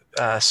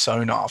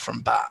sonar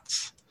from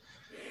bats.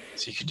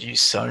 So you could use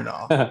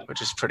sonar,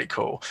 which is pretty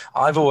cool.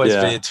 I've always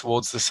veered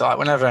towards the side.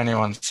 Whenever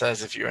anyone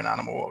says, if you're an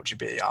animal, what would you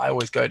be? I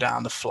always go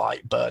down the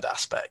flight bird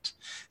aspect.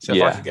 So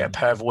if I could get a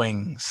pair of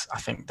wings, I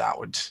think that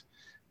would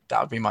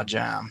be my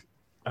jam.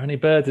 Only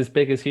birds as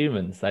big as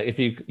humans. Like if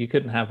you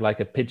couldn't have like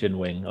a pigeon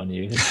wing on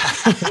you,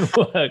 it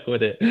wouldn't work,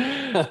 would it?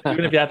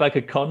 Even if you had like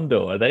a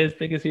condor, are they as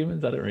big as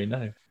humans? I don't really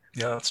know.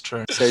 Yeah, that's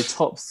true. So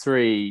top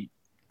 3.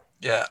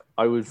 Yeah,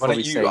 I would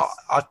probably say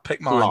I've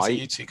picked mine, so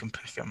you two can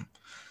pick them.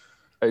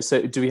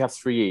 So do we have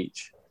 3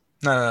 each?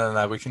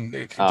 No. We can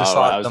decide.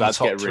 Right. I was about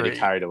to get 3. really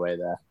carried away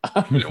there.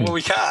 Well,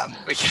 we can.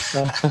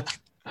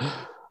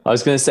 I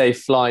was going to say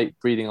flight,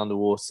 breathing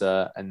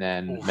underwater, and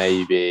then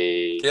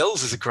maybe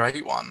gills is a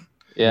great one.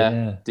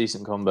 Yeah,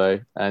 decent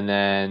combo. And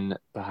then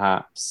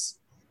perhaps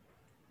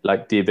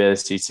like the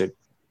ability to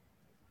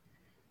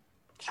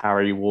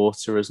carry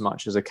water as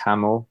much as a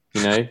camel,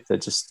 you know,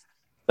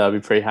 that'd be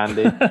pretty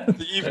handy.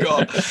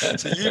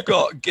 You've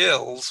got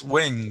gills,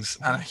 wings,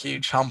 and a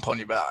huge hump on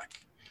your back.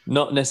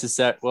 Not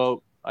necessarily.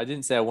 Well, I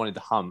didn't say I wanted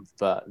the hump,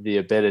 but the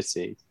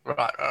ability.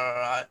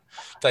 Right.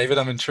 David,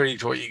 I'm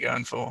intrigued what you're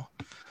going for.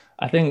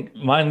 I think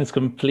mine is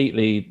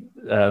completely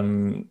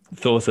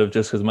thought of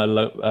just because of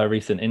my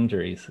recent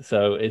injuries.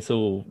 So it's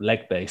all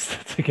leg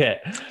based to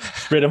get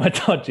rid of my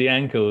dodgy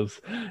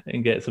ankles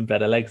and get some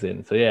better legs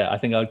in. So yeah, I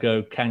think I'll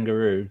go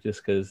kangaroo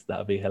just because that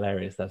would be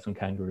hilarious to have some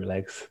kangaroo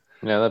legs.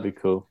 Yeah, that'd be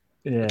cool.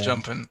 Yeah.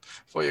 Jumping.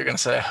 I thought you were going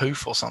to say a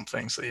hoof or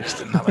something, so you just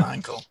didn't have an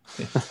ankle.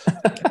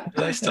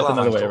 They still have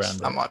another ankles. way around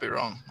it. That might be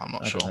wrong. I'm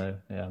not sure.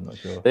 Yeah, I'm not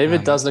sure.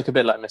 David does look a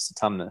bit like Mr.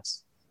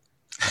 Tumnus.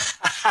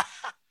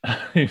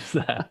 Who's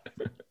that?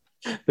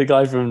 The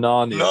guy from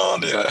Narnia. Oh,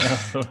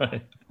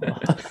 right.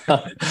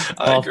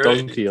 Half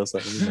donkey or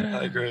something. Isn't it?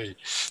 I agree.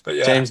 But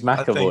yeah, James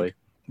McAvoy.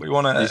 We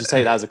want to. You should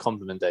take that as a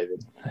compliment,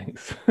 David.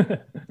 Thanks.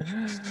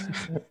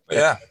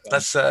 Yeah,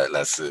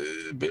 let's.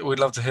 We'd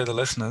love to hear the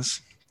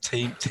listeners.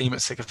 team at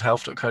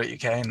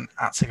sickofhealth.co.uk and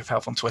at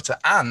sickofhealth on Twitter.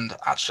 And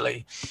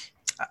actually,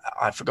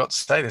 I forgot to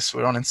say this,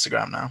 we're on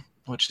Instagram now,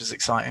 which is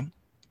exciting.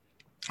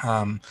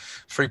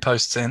 3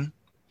 posts in,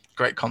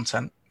 great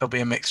content. There'll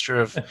be a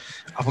mixture of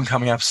up and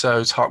coming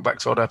episodes, hark back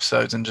to old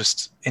episodes, and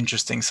just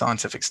interesting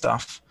scientific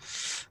stuff.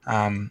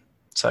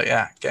 So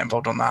yeah, get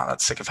involved on that.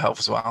 That's Sick of Health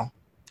as well,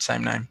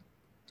 same name.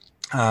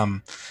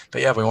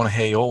 But yeah, we want to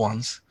hear your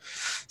ones.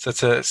 So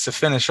to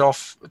finish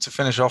off,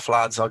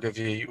 lads,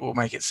 we'll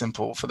make it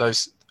simple for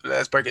those.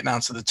 Let's break it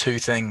down to the 2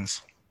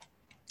 things: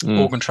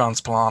 organ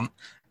transplant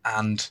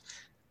and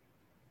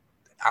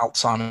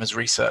Alzheimer's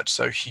research.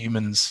 So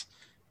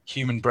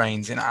human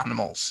brains in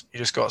animals. You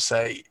just got to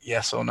say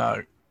yes or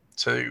no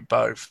to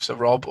both. So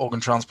Rob, organ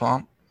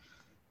transplant.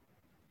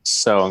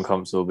 So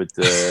uncomfortable with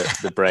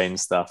the brain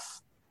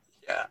stuff.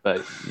 Yeah.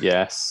 But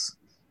yes.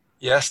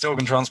 Yes to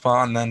organ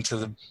transplant, and then to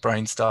the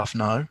brain stuff,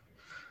 no.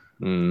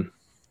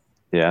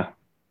 Yeah.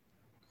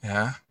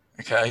 Yeah.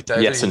 Okay,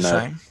 David, yes and the no.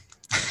 same?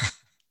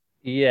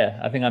 Yeah,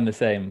 I think I'm the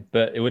same,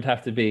 but it would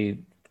have to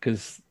be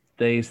because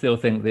they still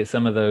think that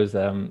some of those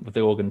with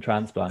the organ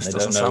transplant, This they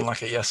doesn't don't know. sound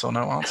like a yes or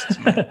no answer to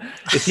me.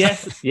 It's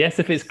yes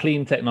if it's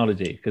clean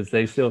technology, because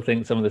they still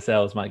think some of the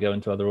cells might go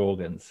into other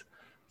organs.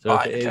 So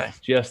Right, if it okay. is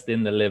just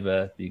in the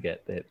liver, you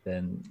get it,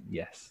 then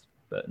yes,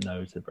 but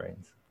no to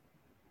brains.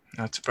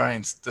 No to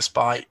brains.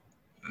 Despite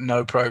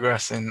no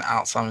progress in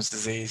Alzheimer's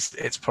disease,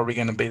 it's probably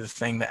going to be the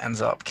thing that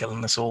ends up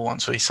killing us all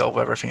once we solve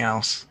everything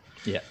else.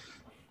 Yeah.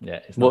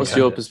 It's not What's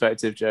gonna your do it.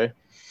 perspective, Joe?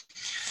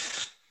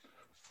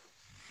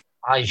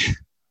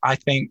 I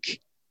think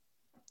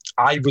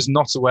I was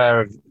not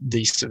aware of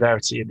the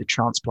severity of the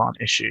transplant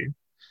issue,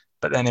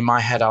 but then in my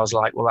head I was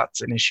like, well,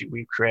 that's an issue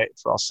we've created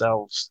for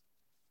ourselves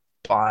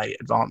by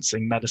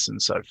advancing medicine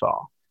so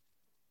far.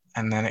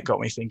 And then it got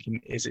me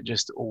thinking, is it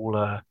just all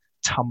a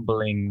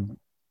tumbling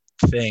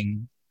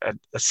thing,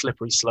 a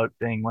slippery slope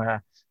thing,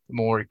 where the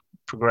more we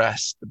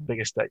progress, the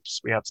bigger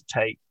steps we have to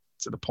take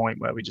to the point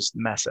where we just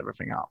mess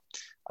everything up?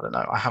 I don't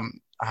know. I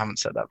haven't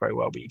said that very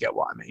well, but you get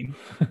what I mean.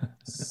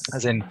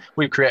 As in,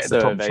 we've created the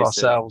problem for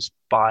ourselves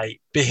by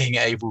being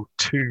able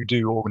to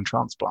do organ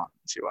transplant.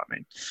 See what I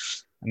mean?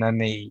 And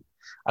then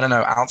I don't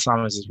know,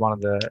 Alzheimer's is one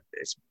of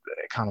it's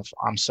kind of,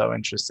 I'm so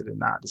interested in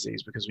that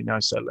disease because we know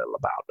so little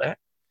about it.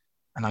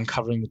 And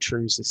uncovering the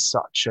truths is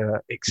such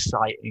a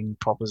exciting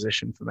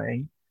proposition for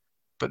me.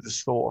 But the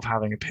thought of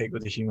having a pig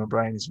with a human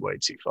brain is way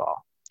too far.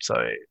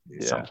 So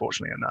it's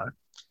unfortunately a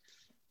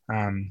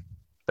no.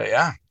 But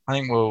yeah, I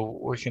think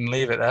we can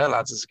leave it there,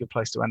 lads. It's a good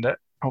place to end it.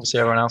 Obviously,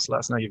 everyone else, let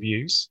us know your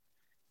views.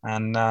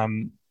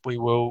 And we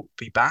will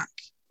be back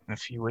in a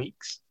few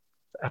weeks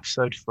for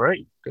episode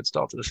 3. Good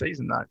start to the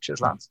season, though. Cheers,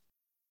 lads.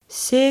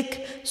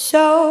 Sick,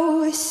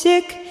 so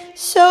sick,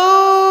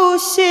 so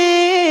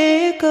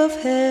sick of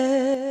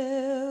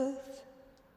hell.